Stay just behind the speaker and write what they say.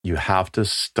you have to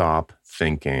stop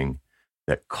thinking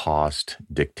that cost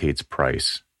dictates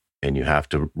price. And you have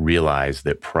to realize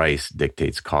that price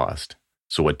dictates cost.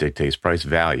 So what dictates price?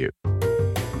 Value.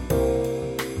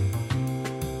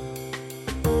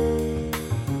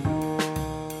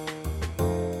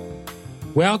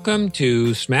 Welcome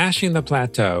to Smashing the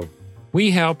Plateau.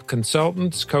 We help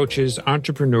consultants, coaches,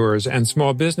 entrepreneurs, and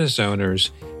small business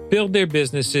owners build their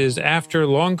businesses after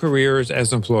long careers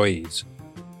as employees.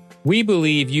 We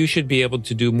believe you should be able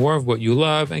to do more of what you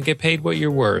love and get paid what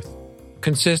you're worth,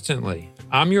 consistently.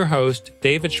 I'm your host,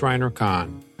 David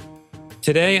Schreiner-Kahn.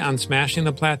 Today on Smashing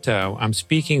the Plateau, I'm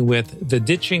speaking with the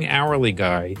ditching hourly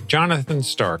guy, Jonathan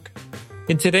Stark.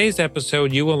 In today's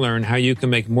episode, you will learn how you can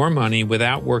make more money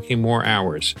without working more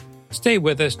hours. Stay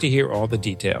with us to hear all the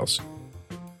details.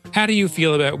 How do you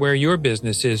feel about where your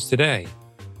business is today?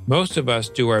 Most of us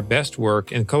do our best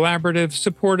work in collaborative,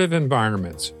 supportive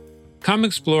environments. Come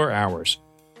explore ours.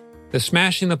 The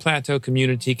Smashing the Plateau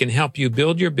community can help you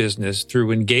build your business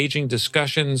through engaging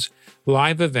discussions,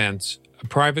 live events, a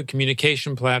private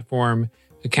communication platform,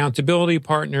 accountability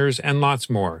partners, and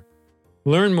lots more.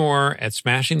 Learn more at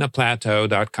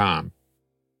smashingtheplateau.com.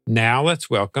 Now let's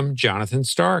welcome Jonathan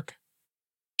Stark.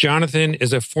 Jonathan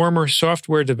is a former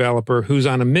software developer who's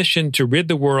on a mission to rid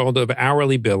the world of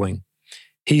hourly billing.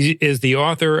 He is the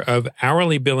author of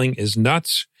Hourly Billing is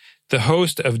Nuts, the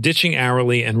host of Ditching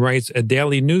Hourly, and writes a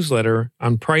daily newsletter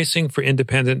on pricing for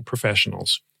independent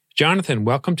professionals. Jonathan,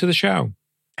 welcome to the show.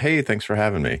 Hey, thanks for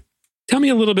having me. Tell me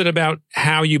a little bit about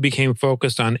how you became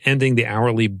focused on ending the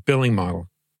hourly billing model.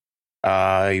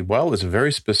 It was a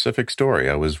very specific story.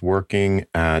 I was working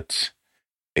at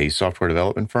a software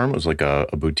development firm. It was like a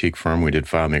boutique firm. We did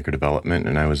FileMaker development,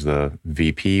 and I was the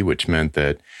VP, which meant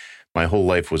that my whole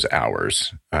life was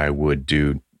hours. I would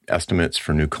do estimates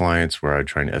for new clients where I'd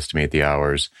try to estimate the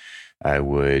hours. I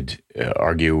would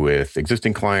argue with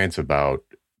existing clients about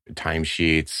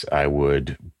timesheets. I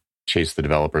would chase the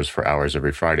developers for hours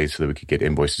every Friday so that we could get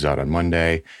invoices out on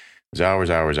Monday. It was hours.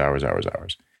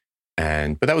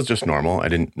 But that was just normal. I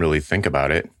didn't really think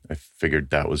about it. I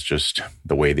figured that was just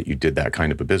the way that you did that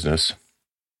kind of a business.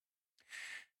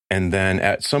 And then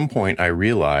at some point I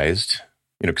realized,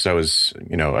 because I was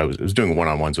doing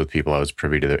one-on-ones with people. I was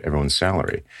privy to everyone's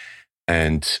salary.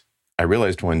 And I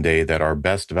realized one day that our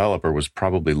best developer was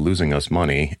probably losing us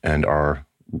money, and our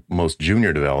most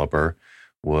junior developer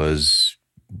was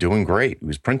doing great. He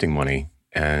was printing money.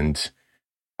 And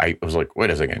I was like, wait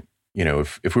a second.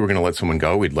 If we were going to let someone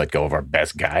go, we'd let go of our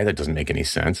best guy. That doesn't make any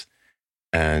sense.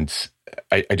 And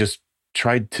I just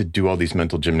tried to do all these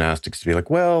mental gymnastics to be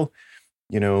like, well,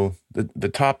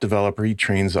 the top developer, he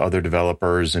trains other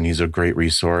developers and he's a great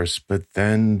resource, but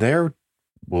then there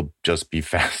will just be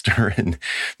faster and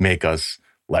make us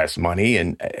less money.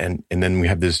 And then we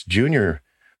have this junior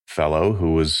fellow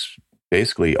who was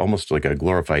basically almost like a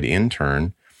glorified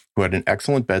intern who had an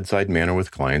excellent bedside manner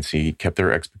with clients. He kept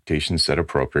their expectations set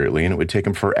appropriately, and it would take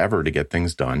him forever to get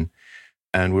things done.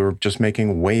 And we were just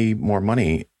making way more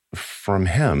money from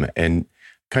him, and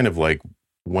kind of like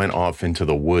went off into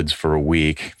the woods for a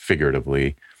week,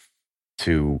 figuratively,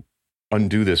 to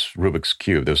undo this Rubik's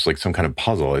Cube. There's like some kind of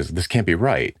puzzle. This can't be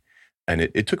right. And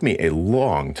it took me a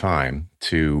long time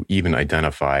to even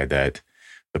identify that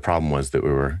the problem was that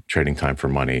we were trading time for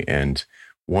money. And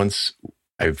once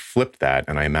I flipped that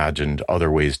and I imagined other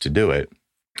ways to do it,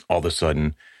 all of a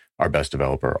sudden, our best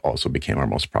developer also became our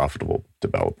most profitable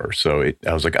developer. So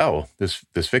I was like, oh, this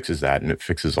fixes that. And it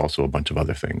fixes also a bunch of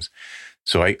other things.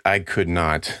 So I could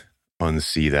not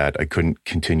unsee that. I couldn't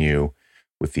continue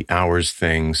with the hours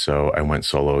thing. So I went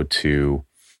solo to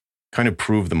kind of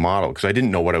prove the model, because I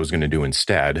didn't know what I was going to do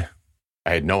instead.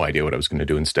 I had no idea what I was going to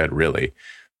do instead, really.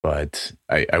 But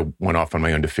I went off on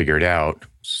my own to figure it out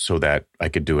so that I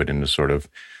could do it in a sort of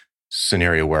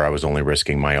scenario where I was only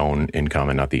risking my own income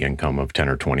and not the income of 10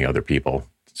 or 20 other people.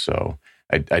 So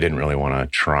I didn't really want to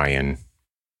try and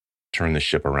turn the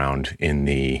ship around in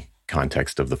the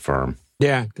context of the firm.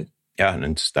 Yeah. Yeah.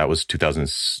 And that was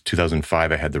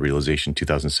 2005. I had the realization.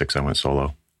 2006, I went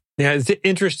solo. Yeah. It's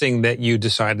interesting that you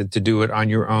decided to do it on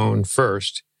your own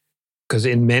first, because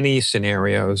in many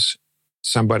scenarios,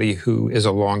 somebody who is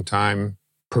a longtime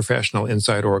professional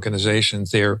inside organizations,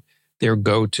 their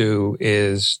go-to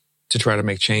is to try to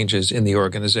make changes in the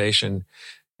organization.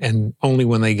 And only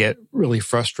when they get really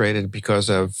frustrated because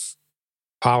of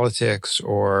politics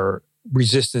or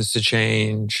resistance to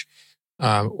change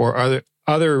or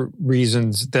other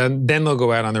reasons, then they'll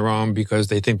go out on their own because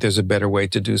they think there's a better way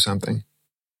to do something.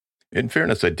 In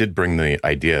fairness, I did bring the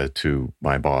idea to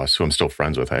my boss, who I'm still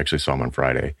friends with. I actually saw him on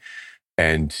Friday.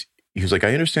 And he was like,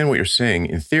 I understand what you're saying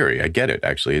in theory. I get it,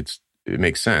 actually. it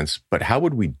makes sense, but how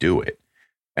would we do it?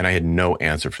 And I had no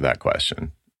answer for that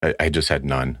question. I just had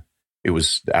none.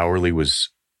 The hourly was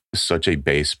such a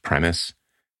base premise.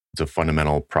 It's a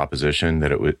fundamental proposition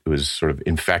that it was sort of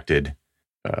infected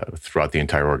throughout the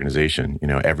entire organization.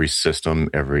 Every system,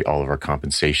 all of our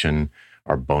compensation,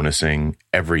 our bonusing,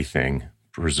 everything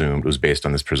presumed was based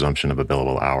on this presumption of a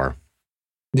billable hour.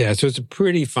 Yeah, so it's a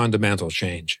pretty fundamental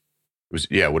change.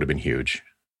 It would have been huge.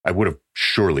 I would have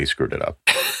surely screwed it up.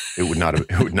 It would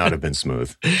not have been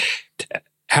smooth.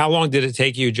 How long did it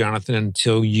take you, Jonathan,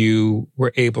 until you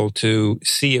were able to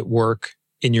see it work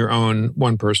in your own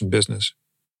one-person business?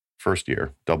 First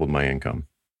year, doubled my income.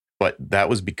 But that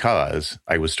was because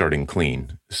I was starting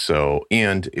clean. So,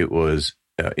 and it was,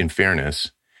 in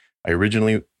fairness, I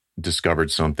originally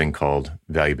discovered something called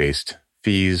value-based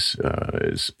fees,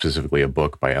 specifically a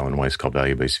book by Alan Weiss called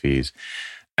Value-Based Fees.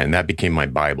 And that became my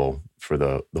Bible for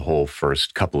the whole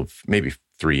first couple of, maybe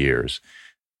 3 years.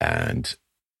 And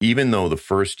even though the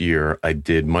first year I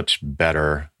did much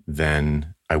better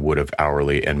than I would have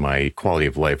hourly, and my quality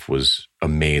of life was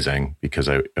amazing because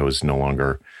I was no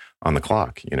longer on the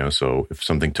clock, So if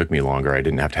something took me longer, I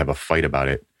didn't have to have a fight about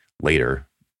it later.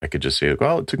 I could just say,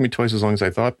 well, it took me twice as long as I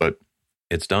thought, but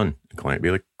it's done. The client would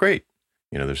be like, great.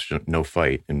 There's no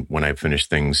fight. And when I finished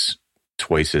things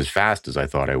twice as fast as I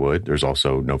thought I would, there's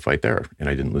also no fight there. And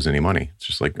I didn't lose any money. It's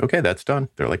just like, okay, that's done.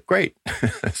 They're like, great.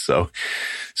 So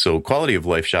quality of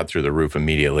life shot through the roof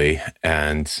immediately.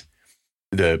 And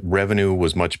the revenue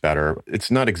was much better.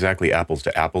 It's not exactly apples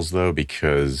to apples though,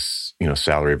 because,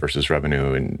 salary versus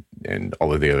revenue and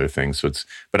all of the other things.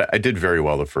 But I did very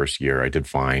well the first year. I did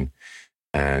fine.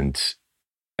 And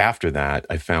after that,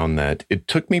 I found that it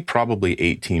took me probably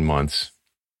 18 months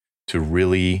to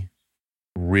really,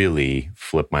 really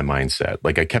flip my mindset.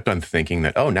 Like I kept on thinking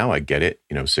that, oh, now I get it.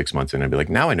 6 months in, I'd be like,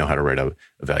 now I know how to write a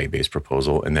value-based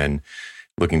proposal. And then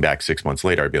looking back 6 months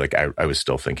later, I'd be like, I was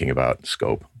still thinking about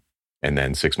scope. And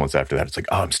then 6 months after that, it's like,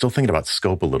 oh, I'm still thinking about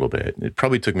scope a little bit. It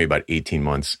probably took me about 18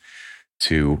 months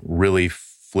to really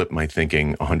flip my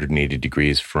thinking 180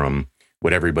 degrees from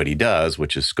what everybody does,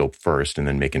 which is scope first and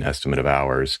then make an estimate of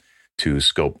hours, to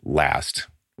scope last,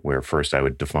 where first I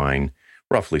would define,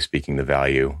 roughly speaking, the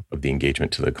value of the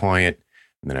engagement to the client.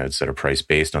 And then I would set a price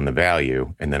based on the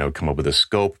value. And then I would come up with a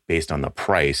scope based on the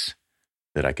price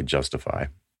that I could justify.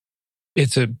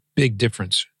 It's a big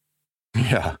difference.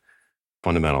 Yeah,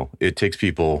 fundamental. It takes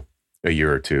people a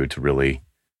year or two to really,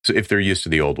 so if they're used to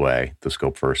the old way, the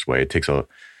scope first way,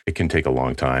 it can take a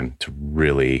long time to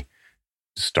really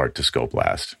start to scope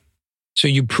last. So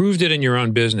you proved it in your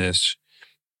own business.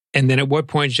 And then at what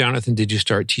point, Jonathan, did you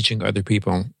start teaching other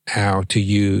people how to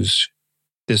use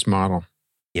this model?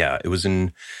 Yeah, it was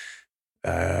in,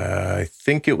 I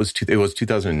think it was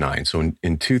 2009. So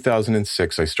in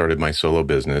 2006, I started my solo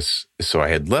business. So I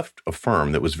had left a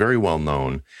firm that was very well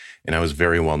known, and I was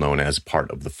very well known as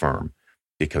part of the firm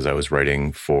because I was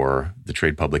writing for the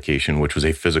trade publication, which was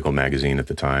a physical magazine at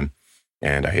the time.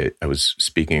 And I was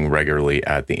speaking regularly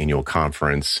at the annual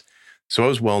conference. So I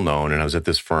was well known, and I was at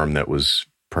this firm that was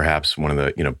perhaps one of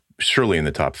the, surely in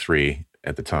the top 3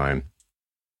 at the time.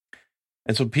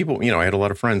 And so people, I had a lot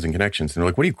of friends and connections, and they're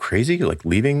like, what are you, crazy? You're like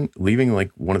leaving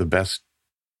like one of the best,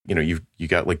 you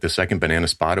got like the second banana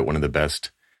spot at one of the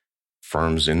best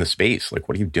firms in the space. Like,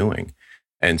 what are you doing?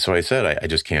 And so I said, I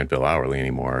just can't bill hourly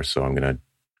anymore. So I'm going to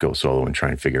go solo and try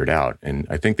and figure it out. And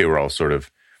I think they were all sort of,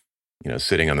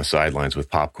 sitting on the sidelines with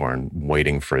popcorn,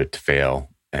 waiting for it to fail.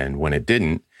 And when it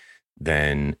didn't,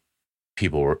 then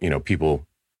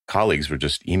colleagues would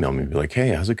just email me and be like, hey,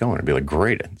 how's it going? I'd be like,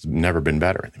 great. It's never been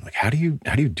better. And they're like, how do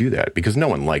you do that? Because no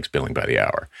one likes billing by the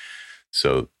hour.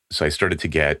 So I started to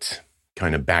get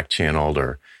kind of back channeled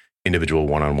or individual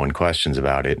one-on-one questions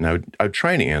about it. And I would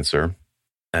try and answer.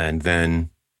 And then,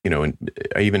 and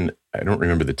I don't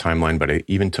remember the timeline, but I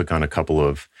even took on a couple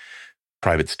of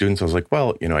private students. I was like,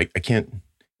 well, I can't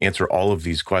answer all of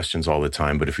these questions all the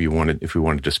time, but if we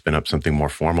wanted to spin up something more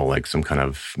formal, like some kind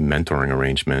of mentoring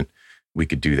arrangement, we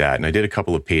could do that. And I did a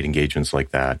couple of paid engagements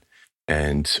like that.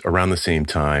 And around the same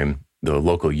time, the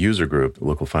local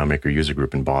FileMaker user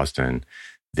group in Boston,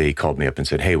 they called me up and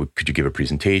said, hey, could you give a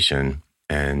presentation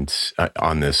and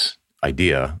on this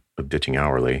idea of ditching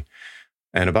hourly?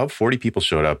 And about 40 people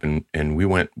showed up, and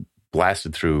we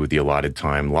blasted through the allotted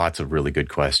time, lots of really good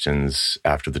questions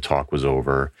after the talk was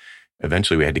over.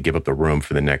 Eventually, we had to give up the room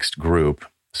for the next group.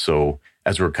 So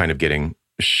as we're kind of getting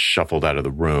shuffled out of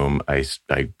the room, I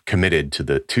committed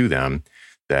to them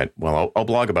that, well, I'll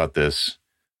blog about this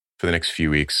for the next few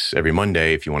weeks every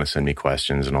Monday if you want to send me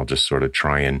questions, and I'll just sort of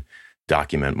try and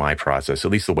document my process,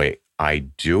 at least the way I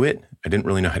do it. I didn't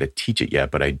really know how to teach it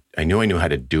yet, but I knew I knew how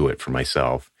to do it for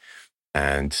myself.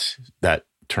 And that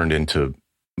turned into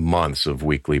months of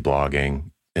weekly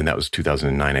blogging. And that was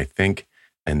 2009, I think.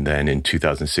 And then in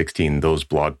 2016, those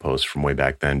blog posts from way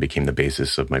back then became the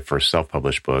basis of my first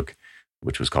self-published book,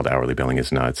 which was called Hourly Billing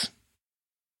is Nuts.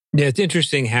 Yeah, it's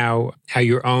interesting how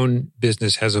your own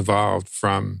business has evolved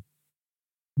from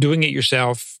doing it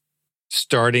yourself,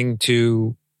 starting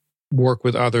to work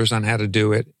with others on how to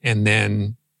do it, and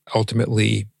then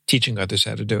ultimately teaching others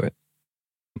how to do it.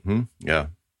 Mm-hmm. Yeah,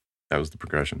 that was the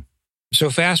progression. So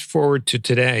fast forward to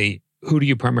today, who do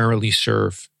you primarily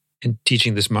serve in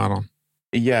teaching this model?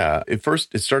 Yeah, at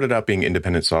first it started out being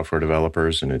independent software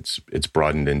developers, and it's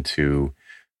broadened into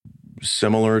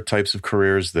similar types of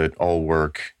careers that all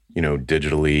work,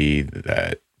 digitally,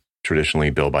 that traditionally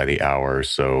bill by the hour.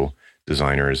 So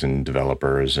designers and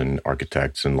developers and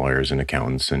architects and lawyers and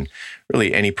accountants, and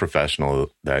really any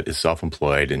professional that is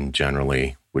self-employed and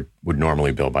generally would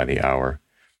normally bill by the hour.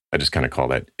 I just kind of call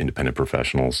that independent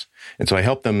professionals. And so I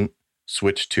help them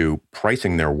switch to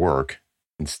pricing their work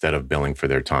instead of billing for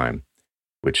their time,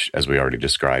 which, as we already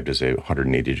described, is a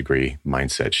 180-degree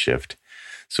mindset shift.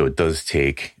 So it does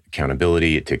take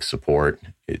accountability, it takes support,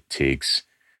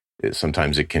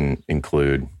 sometimes it can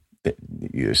include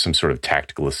some sort of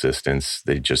tactical assistance.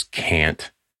 They just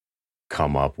can't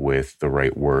come up with the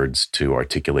right words to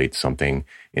articulate something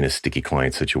in a sticky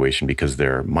client situation because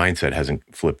their mindset hasn't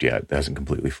flipped yet. It hasn't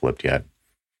completely flipped yet.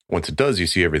 Once it does, you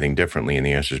see everything differently and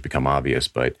the answers become obvious,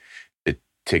 but it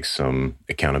takes some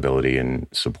accountability and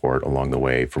support along the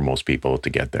way for most people to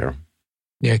get there.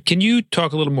 Yeah. Can you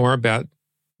talk a little more about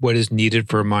what is needed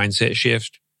for a mindset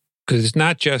shift? Because it's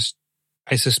not just,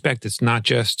 I suspect it's not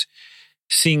just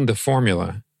seeing the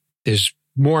formula. There's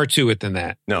more to it than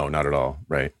that. No, not at all.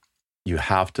 Right. You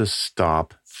have to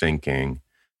stop thinking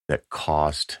that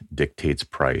cost dictates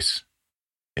price.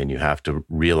 And you have to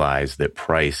realize that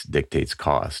price dictates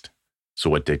cost. So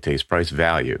what dictates price?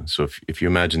 Value. So if you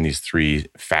imagine these three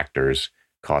factors,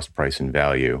 cost, price, and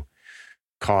value,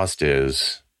 cost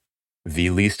is the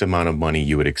least amount of money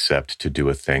you would accept to do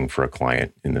a thing for a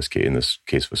client, in this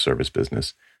case of a service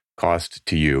business. Cost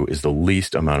to you is the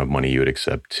least amount of money you would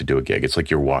accept to do a gig. It's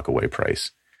like your walkaway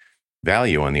price.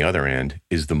 Value, on the other end,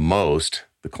 is the most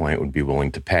the client would be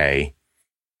willing to pay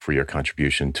for your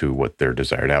contribution to what their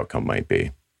desired outcome might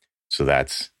be. So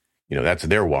that's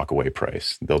their walkaway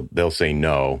price. They'll say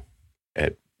no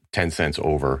at 10 cents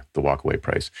over the walkaway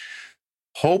price.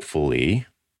 Hopefully,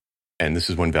 and this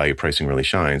is when value pricing really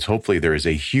shines, hopefully there is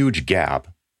a huge gap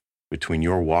between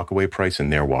your walkaway price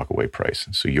and their walkaway price.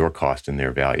 So your cost and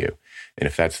their value. And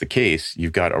if that's the case,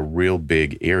 you've got a real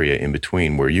big area in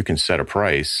between where you can set a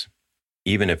price,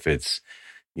 even if it's,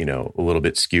 a little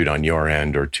bit skewed on your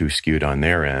end or too skewed on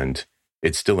their end,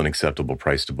 it's still an acceptable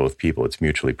price to both people. It's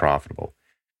mutually profitable.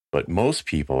 But most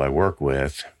people I work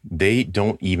with, they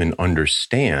don't even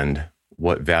understand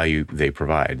what value they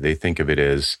provide. They think of it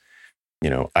as,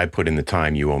 I put in the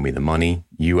time, you owe me the money.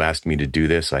 You asked me to do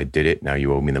this, I did it, now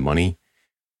you owe me the money.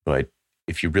 But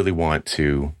if you really want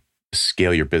to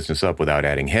scale your business up without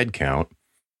adding headcount,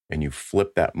 and you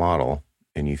flip that model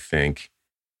and you think,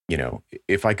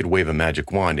 if I could wave a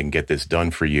magic wand and get this done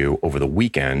for you over the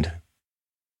weekend,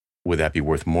 would that be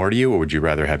worth more to you, or would you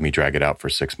rather have me drag it out for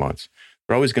 6 months?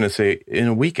 They're always going to say, in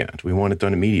a weekend, we want it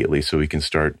done immediately so we can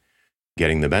start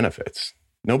getting the benefits.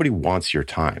 Nobody wants your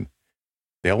time.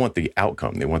 They all want the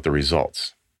outcome. They want the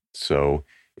results. So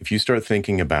if you start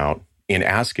thinking about and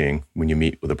asking when you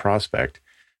meet with a prospect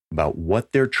about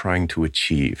what they're trying to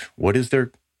achieve, what is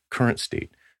their current state?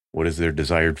 What is their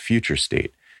desired future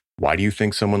state? Why do you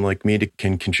think someone like me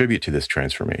can contribute to this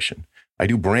transformation? I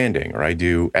do branding or I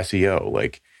do SEO.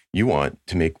 Like, you want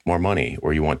to make more money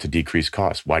or you want to decrease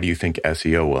costs. Why do you think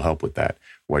SEO will help with that?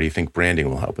 Why do you think branding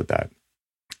will help with that?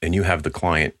 And you have the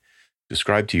client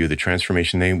describe to you the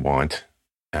transformation they want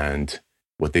and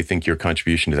what they think your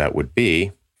contribution to that would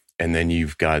be. And then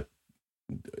you've got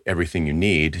everything you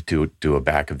need to do a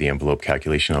back of the envelope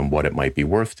calculation on what it might be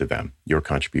worth to them. Your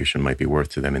contribution might be worth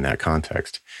to them in that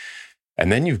context.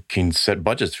 And then you can set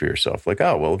budgets for yourself. Like,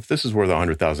 oh, well, if this is worth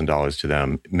 $100,000 to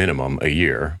them minimum a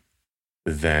year,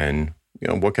 then,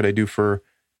 what could I do for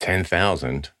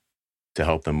 $10,000 to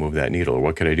help them move that needle? Or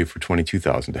what could I do for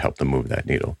 $22,000 to help them move that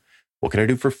needle? What could I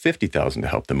do for $50,000 to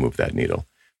help them move that needle?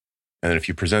 And then if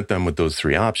you present them with those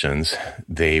three options,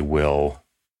 they will,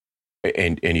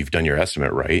 and you've done your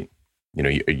estimate right,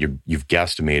 you've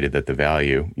guesstimated that the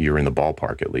value, you're in the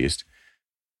ballpark at least,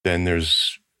 then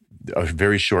there's a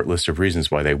very short list of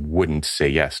reasons why they wouldn't say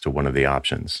yes to one of the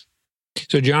options.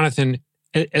 So, Jonathan,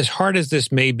 as hard as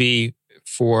this may be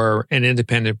for an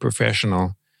independent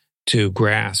professional to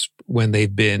grasp when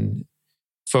they've been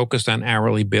focused on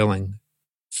hourly billing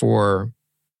for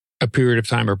a period of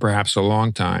time or perhaps a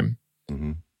long time.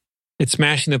 Mm-hmm. At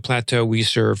Smashing the Plateau, we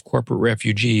serve corporate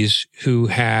refugees who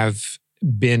have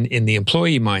been in the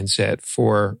employee mindset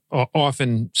for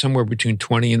often somewhere between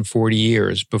 20 and 40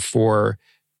 years before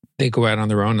they go out on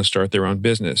their own and start their own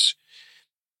business.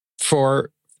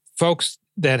 For folks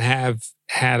that have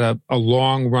had a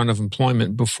long run of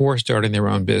employment before starting their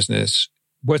own business,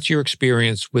 what's your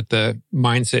experience with the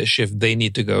mindset shift they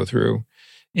need to go through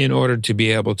in order to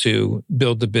be able to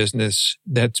build a business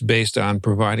that's based on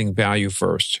providing value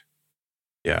first?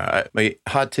 Yeah, my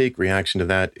hot take reaction to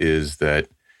that is that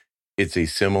it's a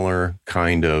similar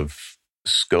kind of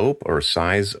scope or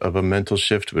size of a mental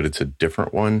shift, but it's a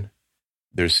different one.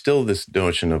 There's still this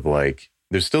notion of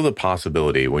there's still the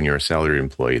possibility when you're a salaried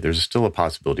employee, there's still a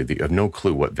possibility that you have no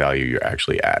clue what value you're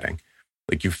actually adding.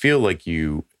 You feel like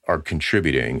you are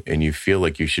contributing and you feel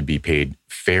like you should be paid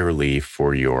fairly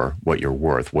for what you're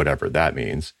worth, whatever that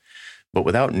means. But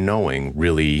without knowing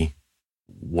really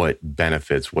what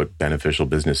benefits, what beneficial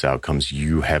business outcomes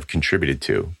you have contributed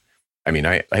to. I mean,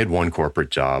 I had one corporate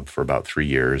job for about 3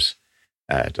 years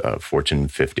at Fortune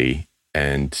 50,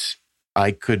 and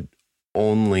I could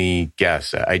only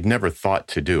guess. I'd never thought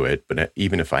to do it, but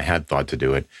even if I had thought to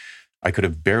do it, I could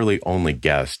have barely only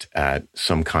guessed at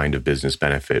some kind of business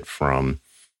benefit from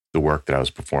the work that I was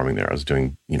performing there. I was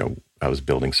doing, I was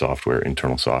building software,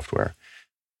 internal software.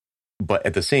 But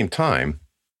at the same time,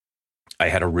 I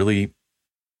had a really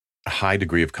high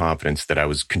degree of confidence that I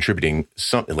was contributing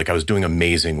something, I was doing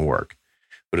amazing work.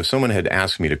 But if someone had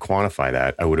asked me to quantify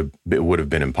that, it would have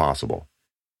been impossible.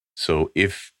 So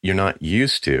if you're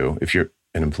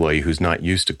an employee who's not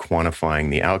used to quantifying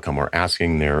the outcome or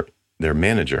asking their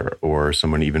manager or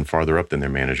someone even farther up than their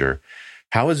manager,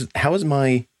 how is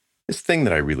this thing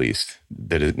that I released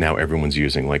that is now everyone's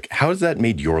using, how has that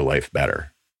made your life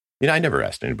better? I never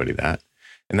asked anybody that.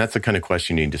 And that's the kind of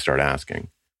question you need to start asking.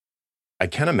 I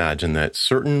can imagine that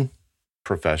certain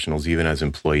professionals, even as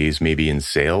employees, maybe in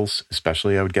sales,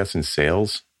 especially I would guess in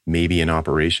sales, maybe in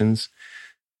operations,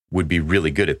 would be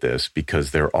really good at this because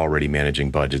they're already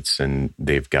managing budgets and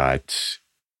they've got,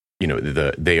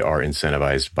 they are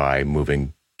incentivized by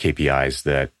moving KPIs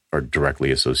that are directly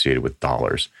associated with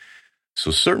dollars. So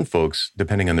certain folks,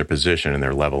 depending on their position and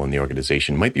their level in the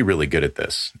organization, might be really good at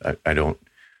this.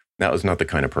 That was not the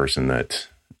kind of person that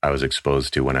I was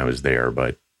exposed to when I was there,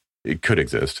 but it could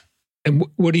exist. And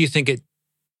what do you think it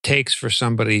takes for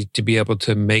somebody to be able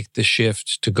to make the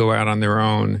shift to go out on their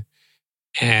own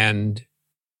and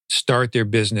start their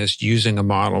business using a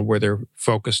model where they're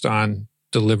focused on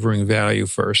delivering value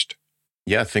first?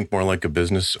 Yeah, think more like a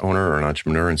business owner or an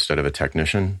entrepreneur instead of a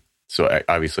technician. So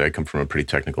obviously I come from a pretty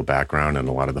technical background, and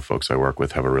a lot of the folks I work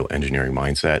with have a real engineering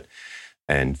mindset.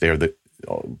 And they're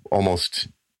almost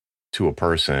to a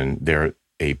person, they're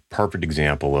a perfect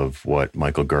example of what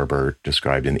Michael Gerber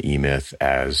described in the E-Myth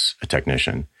as a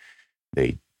technician.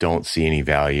 They don't see any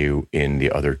value in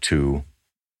the other two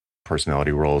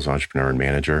personality roles, entrepreneur and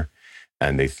manager.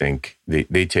 And they think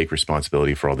they take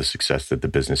responsibility for all the success that the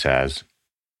business has.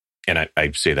 And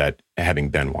I say that having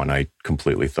been one, I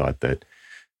completely thought that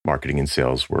marketing and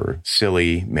sales were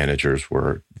silly. Managers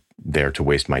were there to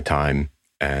waste my time.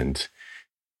 And,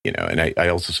 and I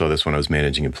also saw this when I was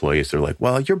managing employees. They're like,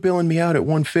 well, you're billing me out at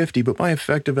 150, but my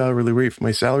effective hourly rate for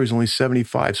my salary is only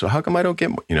 75. So how come I don't get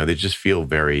more? They just feel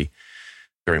very,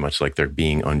 very much like they're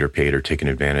being underpaid or taken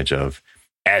advantage of,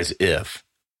 as if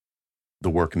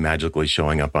the work magically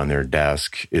showing up on their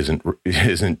desk isn't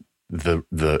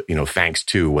the thanks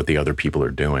to what the other people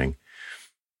are doing.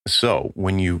 So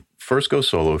when you first go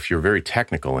solo, if you're very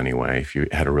technical anyway, if you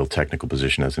had a real technical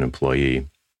position as an employee,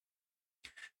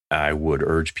 I would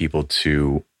urge people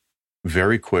to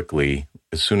very quickly,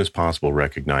 as soon as possible,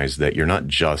 recognize that you're not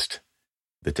just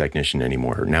the technician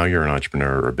anymore. Now you're an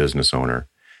entrepreneur or a business owner.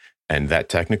 And that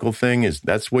technical thing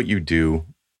that's what you do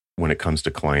when it comes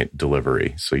to client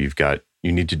delivery. So you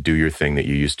need to do your thing that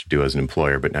you used to do as an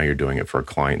employer, but now you're doing it for a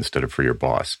client instead of for your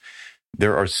boss.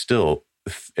 There are still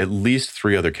at least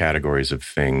 3 other categories of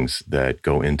things that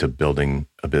go into building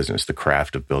a business, the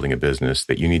craft of building a business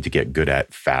that you need to get good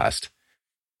at fast.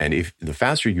 And if the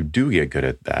faster you do get good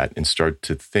at that and start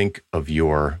to think of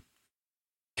your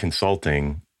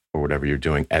consulting or whatever you're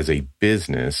doing as a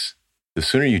business, the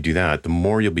sooner you do that, the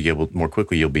more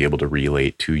quickly you'll be able to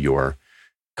relate to your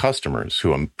customers,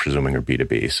 who I'm presuming are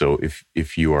B2B. So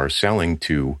if you are selling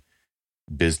to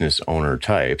business owner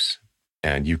types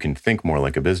and you can think more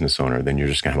like a business owner, then you're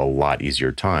just going to have a lot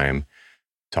easier time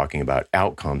talking about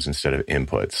outcomes instead of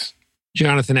inputs.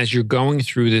 Jonathan, as you're going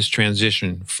through this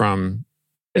transition from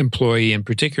employee and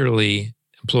particularly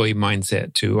employee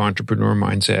mindset to entrepreneur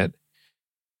mindset,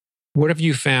 what have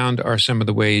you found are some of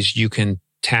the ways you can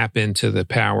tap into the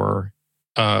power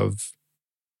of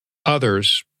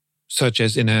others, such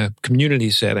as in a community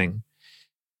setting,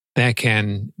 that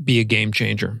can be a game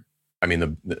changer? I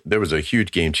mean, there was a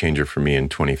huge game changer for me in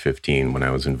 2015 when I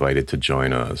was invited to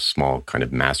join a small kind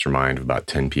of mastermind of about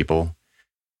 10 people.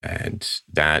 And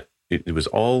that it was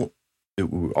all,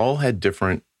 we all had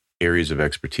different areas of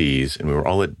expertise and we were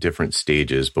all at different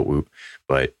stages, but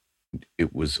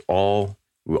it was all,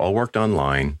 we all worked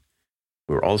online.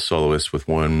 We were all soloists with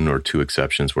one or two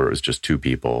exceptions where it was just two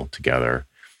people together.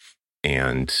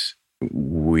 And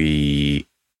we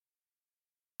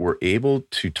were able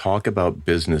to talk about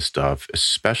business stuff,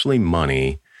 especially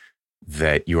money,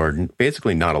 that you are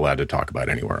basically not allowed to talk about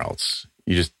anywhere else.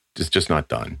 It's just not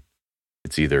done.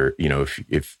 It's either,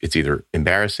 if it's either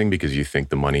embarrassing because you think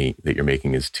the money that you're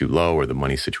making is too low or the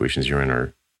money situations you're in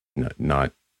are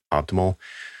not optimal,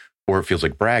 or it feels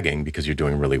like bragging because you're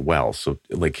doing really well. So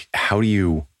like, how do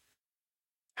you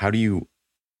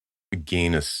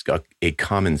gain a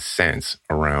common sense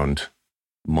around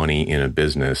money in a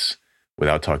business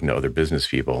without talking to other business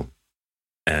people?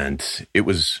 And it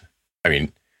was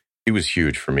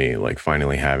huge for me, like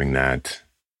finally having that.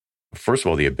 First of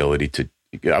all, the ability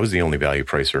I was the only value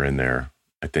pricer in there.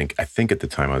 I think at the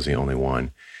time I was the only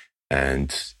one.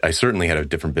 And I certainly had a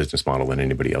different business model than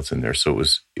anybody else in there. So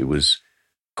it was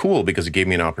cool because it gave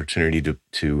me an opportunity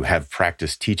to have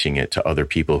practice teaching it to other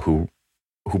people who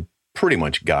pretty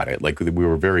much got it. Like we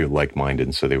were very like-minded,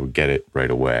 and so they would get it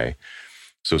right away.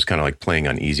 So it's kind of like playing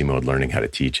on easy mode, learning how to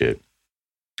teach it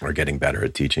or getting better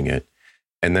at teaching it.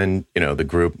 And then, the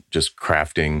group just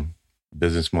crafting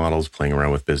business models, playing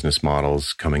around with business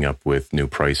models, coming up with new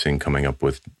pricing, coming up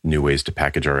with new ways to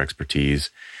package our expertise.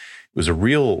 It was a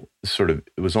real it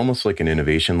was almost like an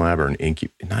innovation lab or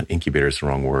not incubator is the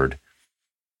wrong word.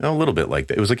 A little bit like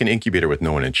that. It was like an incubator with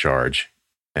no one in charge.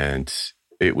 And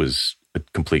it was a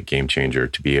complete game changer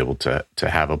to be able to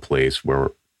have a place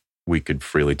where we could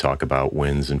freely talk about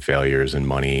wins and failures and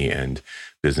money and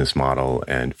business model,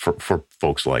 and for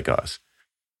folks like us.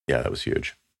 Yeah, that was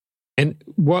huge. And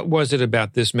what was it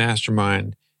about this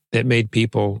mastermind that made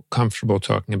people comfortable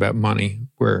talking about money,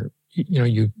 where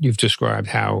you've described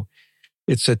how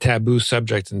it's a taboo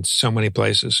subject in so many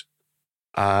places?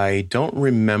 I don't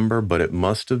remember, but it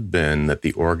must have been that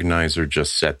the organizer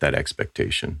just set that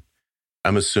expectation.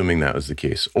 I'm assuming that was the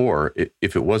case. Or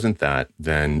if it wasn't that,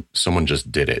 then someone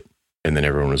just did it. And then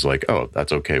everyone was like, oh,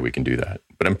 that's okay, we can do that.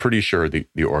 But I'm pretty sure the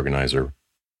organizer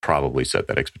probably set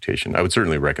that expectation. I would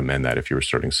certainly recommend that if you were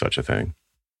starting such a thing.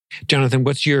 Jonathan,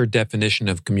 what's your definition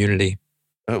of community?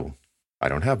 Oh, I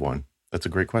don't have one. That's a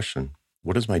great question.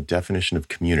 What is my definition of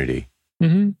community?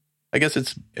 Mm-hmm. I guess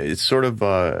it's sort of,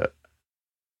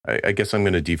 I guess I'm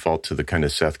going to default to the kind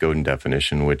of Seth Godin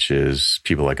definition, which is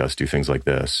people like us do things like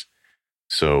this.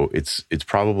 So it's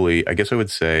probably, I guess I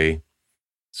would say,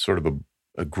 sort of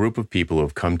a group of people who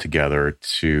have come together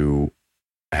to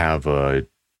have a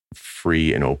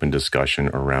free and open discussion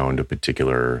around a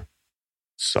particular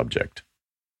subject.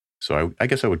 So I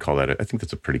guess I would call that, I think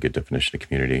that's a pretty good definition of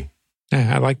community.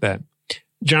 Yeah, I like that.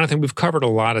 Jonathan, we've covered a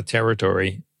lot of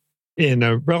territory in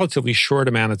a relatively short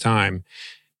amount of time.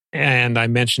 And I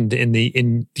mentioned in the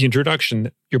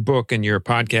introduction, your book and your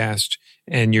podcast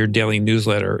and your daily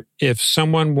newsletter. If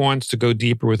someone wants to go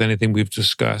deeper with anything we've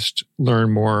discussed,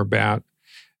 learn more about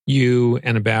you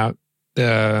and about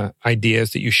the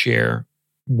ideas that you share,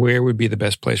 where would be the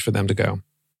best place for them to go?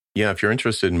 Yeah, if you're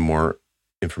interested in more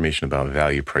information about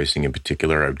value pricing in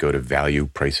particular, I would go to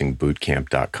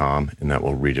valuepricingbootcamp.com, and that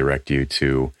will redirect you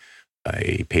to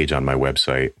a page on my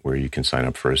website where you can sign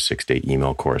up for a 6-day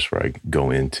email course where I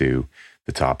go into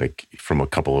the topic from a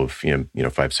couple of,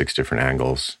 5-6 different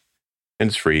angles. And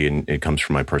it's free, and it comes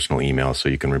from my personal email, so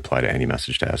you can reply to any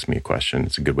message to ask me a question.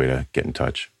 It's a good way to get in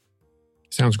touch.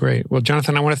 Sounds great. Well,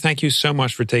 Jonathan, I want to thank you so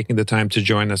much for taking the time to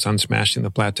join us on Smashing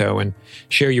the Plateau and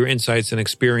share your insights and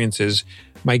experiences.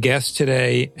 My guest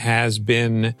today has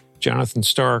been Jonathan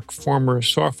Stark, former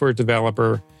software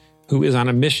developer who is on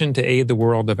a mission to aid the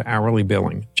world of hourly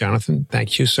billing. Jonathan,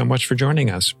 thank you so much for joining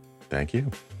us. Thank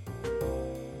you.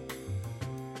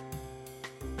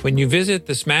 When you visit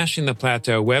the Smashing the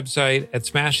Plateau website at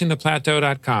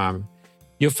smashingtheplateau.com,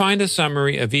 you'll find a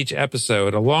summary of each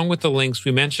episode along with the links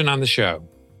we mention on the show.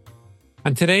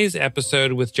 On today's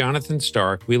episode with Jonathan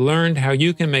Stark, we learned how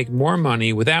you can make more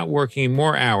money without working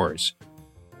more hours.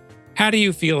 How do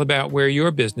you feel about where your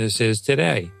business is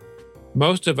today?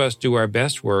 Most of us do our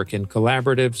best work in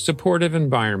collaborative, supportive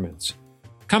environments.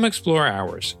 Come explore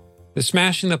ours. The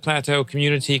Smashing the Plateau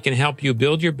community can help you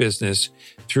build your business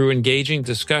through engaging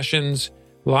discussions,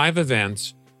 live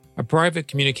events, a private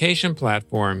communication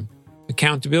platform,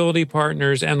 accountability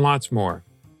partners, and lots more.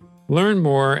 Learn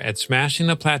more at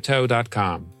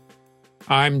smashingtheplateau.com.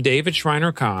 I'm David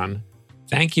Schreiner-Kahn.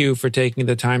 Thank you for taking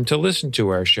the time to listen to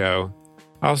our show.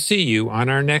 I'll see you on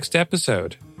our next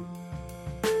episode.